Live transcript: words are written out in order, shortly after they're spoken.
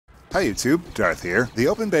Hi YouTube, Darth here. The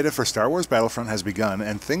open beta for Star Wars Battlefront has begun,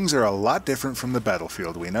 and things are a lot different from the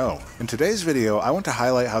battlefield we know. In today's video, I want to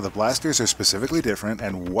highlight how the blasters are specifically different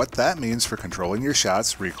and what that means for controlling your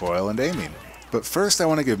shots, recoil, and aiming. But first, I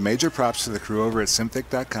want to give major props to the crew over at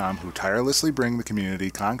simthic.com who tirelessly bring the community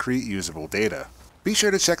concrete, usable data. Be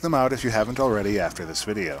sure to check them out if you haven't already after this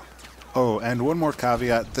video. Oh, and one more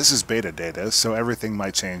caveat, this is beta data, so everything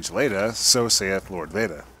might change later, so saith Lord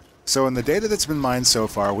Veda. So in the data that's been mined so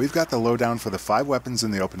far, we've got the lowdown for the 5 weapons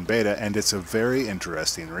in the open beta, and it's a very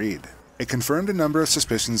interesting read. It confirmed a number of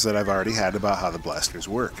suspicions that I've already had about how the blasters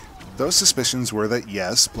work. Those suspicions were that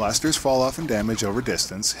yes, blasters fall off in damage over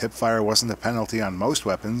distance, hipfire wasn't a penalty on most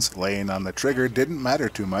weapons, laying on the trigger didn't matter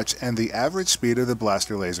too much, and the average speed of the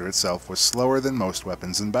blaster laser itself was slower than most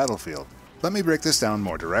weapons in Battlefield. Let me break this down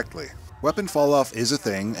more directly. Weapon falloff is a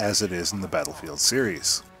thing, as it is in the Battlefield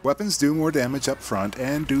series. Weapons do more damage up front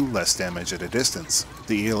and do less damage at a distance.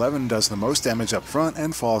 The E11 does the most damage up front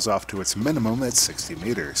and falls off to its minimum at 60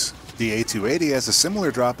 meters. The A280 has a similar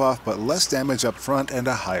drop-off but less damage up front and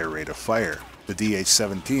a higher rate of fire. The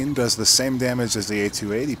DH17 does the same damage as the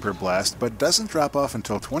A280 per blast but doesn't drop off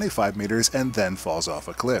until 25 meters and then falls off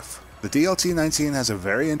a cliff. The DLT-19 has a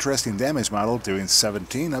very interesting damage model, doing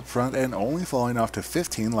 17 up front and only falling off to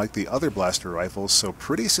 15 like the other blaster rifles, so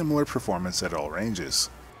pretty similar performance at all ranges.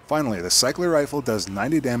 Finally, the cycler rifle does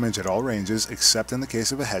 90 damage at all ranges except in the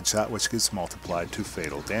case of a headshot, which gets multiplied to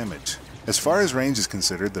fatal damage. As far as range is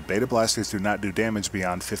considered, the beta blasters do not do damage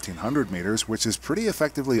beyond 1500 meters, which is pretty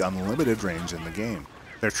effectively unlimited range in the game.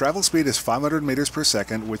 Their travel speed is 500 meters per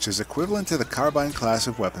second, which is equivalent to the carbine class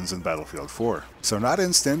of weapons in Battlefield 4. So not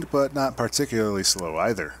instant, but not particularly slow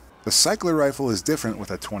either. The cycler rifle is different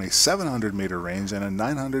with a 2700 meter range and a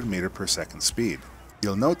 900 meter per second speed.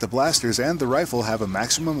 You'll note the blasters and the rifle have a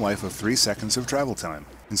maximum life of 3 seconds of travel time.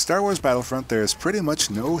 In Star Wars Battlefront, there is pretty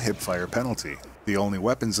much no hipfire penalty. The only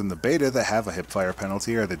weapons in the beta that have a hipfire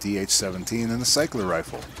penalty are the DH-17 and the cycler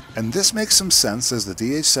rifle. And this makes some sense, as the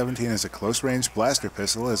DH-17 is a close-range blaster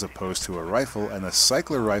pistol as opposed to a rifle, and the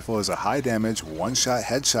cycler rifle is a high-damage, one-shot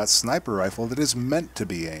headshot sniper rifle that is meant to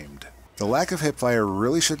be aimed. The lack of hipfire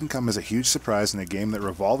really shouldn't come as a huge surprise in a game that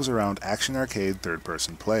revolves around action arcade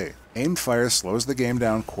third-person play. Aimed fire slows the game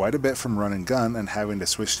down quite a bit from run and gun, and having to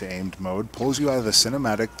switch to aimed mode pulls you out of the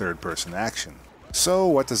cinematic third-person action. So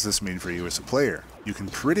what does this mean for you as a player? You can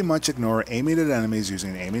pretty much ignore aiming at enemies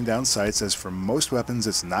using aiming down sights, as for most weapons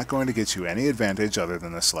it's not going to get you any advantage other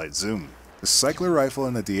than a slight zoom. The cycler rifle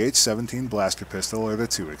and the DH-17 blaster pistol are the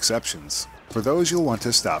two exceptions. For those, you'll want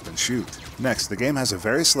to stop and shoot. Next, the game has a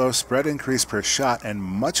very slow spread increase per shot and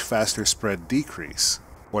much faster spread decrease.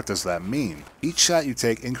 What does that mean? Each shot you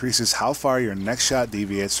take increases how far your next shot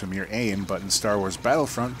deviates from your aim, but in Star Wars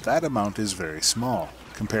Battlefront, that amount is very small.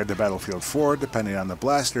 Compared to Battlefield 4, depending on the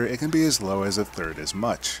blaster, it can be as low as a third as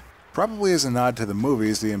much. Probably as a nod to the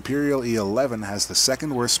movies, the Imperial E11 has the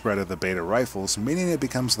second worst spread of the beta rifles, meaning it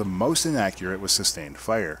becomes the most inaccurate with sustained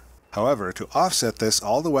fire. However, to offset this,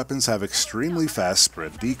 all the weapons have extremely fast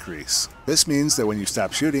spread decrease. This means that when you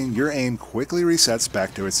stop shooting, your aim quickly resets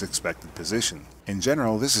back to its expected position. In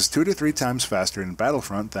general, this is 2 to 3 times faster in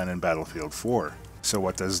Battlefront than in Battlefield 4. So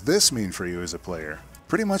what does this mean for you as a player?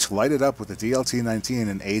 Pretty much light it up with the DLT-19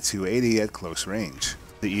 and A280 at close range.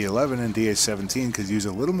 The E11 and DH-17 could use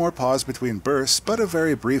a little more pause between bursts, but a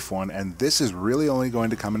very brief one, and this is really only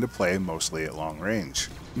going to come into play mostly at long range.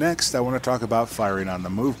 Next, I want to talk about firing on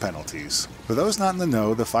the move penalties. For those not in the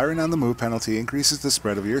know, the firing on the move penalty increases the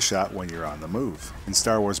spread of your shot when you're on the move. In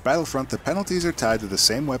Star Wars Battlefront, the penalties are tied to the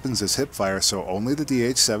same weapons as hipfire, so only the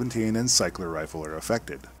DH-17 and cycler rifle are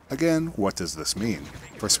affected. Again, what does this mean?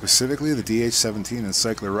 For specifically the DH-17 and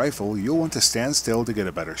cycler rifle, you'll want to stand still to get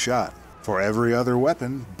a better shot. For every other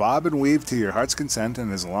weapon, bob and weave to your heart's content,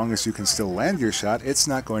 and as long as you can still land your shot, it's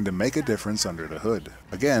not going to make a difference under the hood.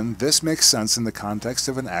 Again, this makes sense in the context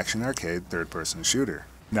of an action arcade third-person shooter.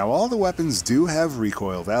 Now, all the weapons do have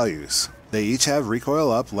recoil values. They each have recoil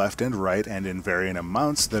up, left, and right, and in varying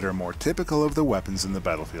amounts that are more typical of the weapons in the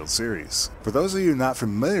Battlefield series. For those of you not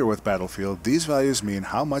familiar with Battlefield, these values mean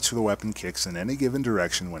how much the weapon kicks in any given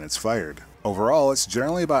direction when it's fired. Overall, it's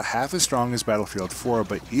generally about half as strong as Battlefield 4,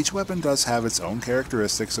 but each weapon does have its own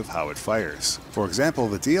characteristics of how it fires. For example,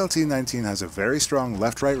 the DLT-19 has a very strong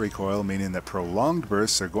left-right recoil, meaning that prolonged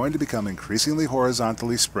bursts are going to become increasingly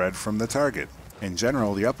horizontally spread from the target. In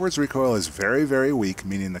general, the upwards recoil is very weak,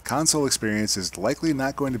 meaning the console experience is likely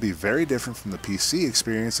not going to be very different from the PC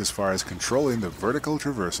experience as far as controlling the vertical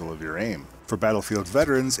traversal of your aim. For Battlefield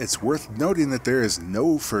veterans, it's worth noting that there is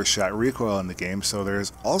no first shot recoil in the game, so there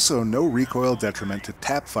is also no recoil detriment to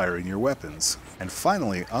tap firing your weapons. And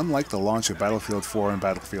finally, unlike the launch of Battlefield 4 and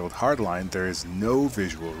Battlefield Hardline, there is no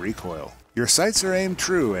visual recoil. Your sights are aimed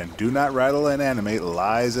true and do not rattle and animate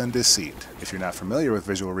lies and deceit. If you're not familiar with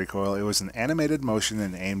visual recoil, it was an animated motion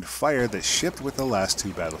and aimed fire that shipped with the last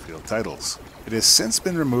two Battlefield titles. It has since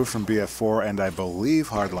been removed from BF4 and I believe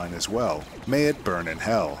Hardline as well. May it burn in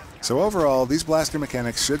hell. So overall, these blaster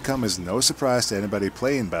mechanics should come as no surprise to anybody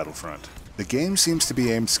playing Battlefront. The game seems to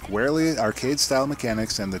be aimed squarely at arcade-style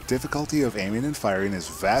mechanics, and the difficulty of aiming and firing is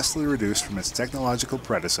vastly reduced from its technological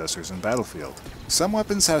predecessors in Battlefield. Some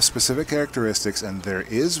weapons have specific characteristics, and there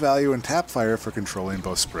is value in tap fire for controlling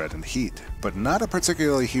both spread and heat, but not a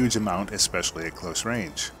particularly huge amount, especially at close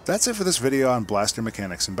range. That's it for this video on blaster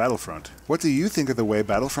mechanics in Battlefront. What do you think of the way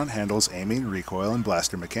Battlefront handles aiming, recoil, and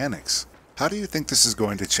blaster mechanics? How do you think this is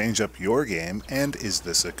going to change up your game, and is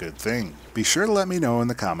this a good thing? Be sure to let me know in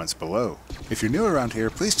the comments below. If you're new around here,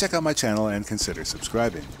 please check out my channel and consider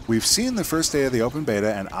subscribing. We've seen the first day of the open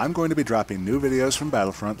beta, and I'm going to be dropping new videos from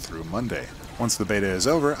Battlefront through Monday. Once the beta is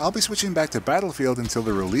over, I'll be switching back to Battlefield until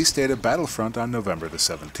the release date of Battlefront on November the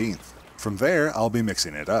 17th. From there, I'll be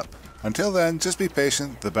mixing it up. Until then, just be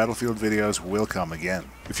patient, the Battlefield videos will come again.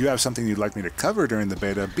 If you have something you'd like me to cover during the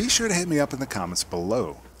beta, be sure to hit me up in the comments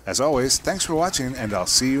below. As always, thanks for watching, and I'll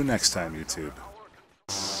see you next time, YouTube.